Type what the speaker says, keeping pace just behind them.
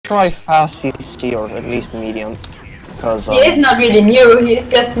try fast CC or at least medium. Because he is not really new, he's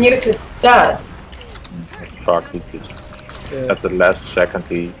just new to dust. Fuck, he just at the last second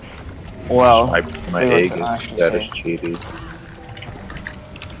he swiped my egg. That is cheating.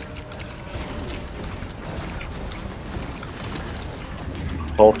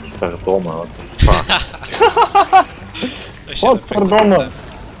 Godverdomme, what the fuck. What verdomme?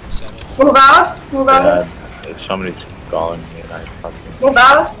 Move out, move out. Yeah, somebody's calling me and I fucking... Move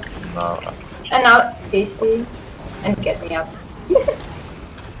out. No. And now CC. And get me up.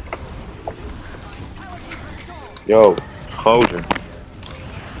 Yo, gozer.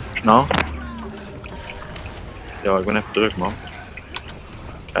 Nou? Yo, ik ben even druk, man.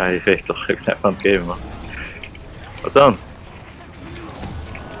 Ja, je weet toch, ik ben even aan het gamen, man. Wat dan?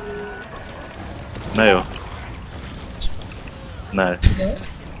 Nee joh. Nee.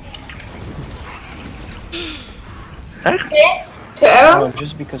 Echt? Okay. To arrow? No,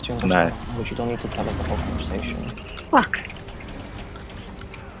 just because you understand, but you don't need to tell us the whole conversation. Fuck.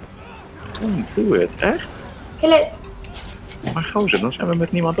 Doe het, echt? Kill it. Maar gozer, dan zijn we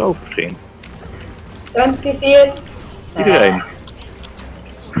met niemand over, vriend. Don't CC it. Iedereen.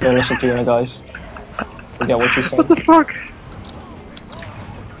 Yeah, listen to you guys. Forget what you said. What the fuck?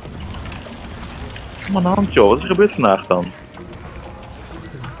 Kom aan de hand joh, wat is er gebeurd vandaag dan?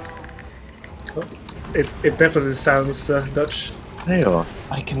 It definitely sounds Dutch. Nee joh.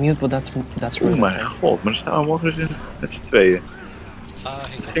 I can mute, but that's really. Oh mijn god, maar dan staan we morgen dus met z'n tweeën.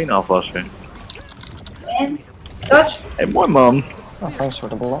 Geen afwasser. And Dutch. Hey, mooi man. Oh, thanks for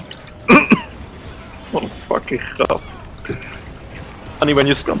the ball. Wat een fucking grap. Funny when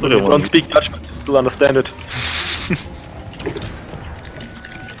you don't speak Dutch, but you still understand it.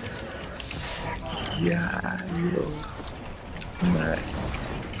 Ja, joh. Nee.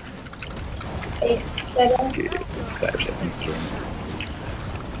 Hey, better. Ik begrijp ze echt niet zo.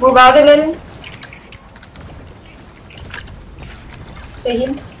 Move out a little. Stay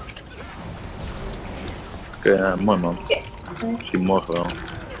here. Oké, mooi man. Okay. Nice. Zie je morgen wel.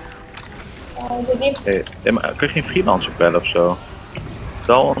 The deeps. Hey, maar kun je geen freelancer bellen ofzo?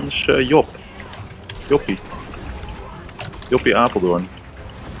 Bel anders Job. Joppie. Joppie Apeldoorn.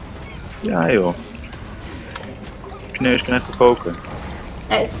 Ja joh. Chinees kan echt koken.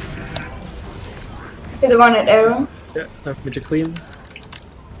 Nice. You're the one at arrow. Yeah, time for me to clean.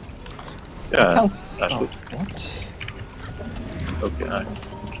 Ja, dat is goed. What? Oké,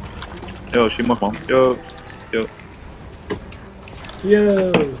 yo, zie je morgen man. Yo. Yo.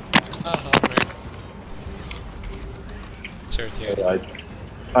 Yo! Alright.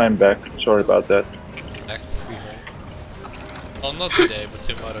 I'm back. Sorry about that. Well, not today, but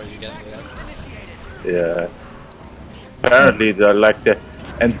tomorrow you get me that. Yeah. Apparently, the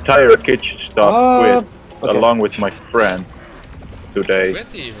entire kitchen staff quit, along with my friend today.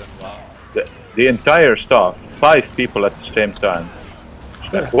 Quit even? Wow. The entire staff, 5 people at the same time.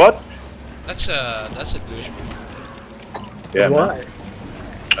 Like, what? That's a douche. Yeah, Why? man.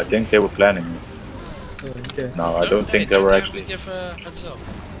 I think they were planning it. Okay. No, I don't think they were actually. Give a heads up.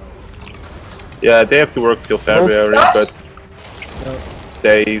 Yeah, they have to work till February, but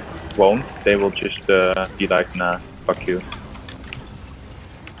they won't. They will just be like, nah, fuck you.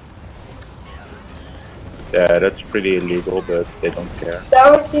 Yeah, that's pretty illegal, but they don't care.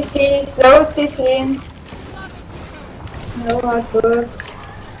 Slow CC, slow CC. No hard works.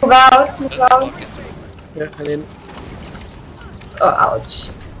 Move out, move out. Yeah, and in. Oh,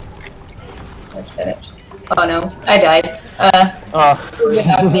 ouch. Oh no, I died.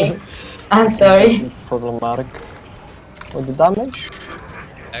 Without me. I'm sorry. Problematic. With the damage?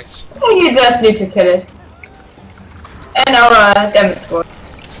 X. You just need to kill it. And our damage was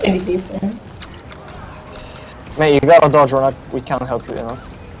pretty decent. Mate, you gotta dodge or not, we can't help you enough.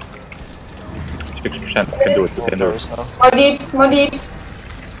 6% can do it, we can do it. More deeps, more deeps.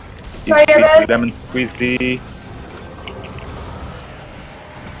 Try your best. Lemon squeezy.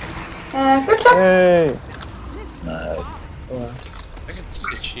 Good job. Hey! Nice. I can see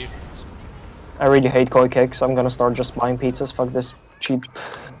the achievements. I really hate koi cakes, I'm gonna start just buying pizzas, fuck this cheap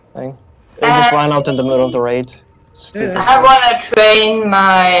thing. They just ran out in the middle of the raid. Stupid. I wanna train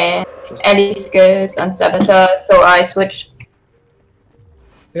my alley skills on Saboteur, so I switch.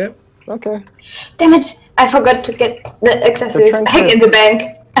 Yep. Okay. Damn it! I forgot to get the accessories The back in the bank.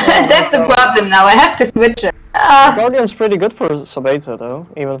 That's the problem now, I have to switch it. Guardian's pretty good for Sabeta though,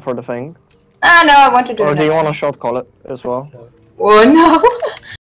 even for the thing. Ah no, I want to do it. Or do you wanna shot call it as well? Oh no!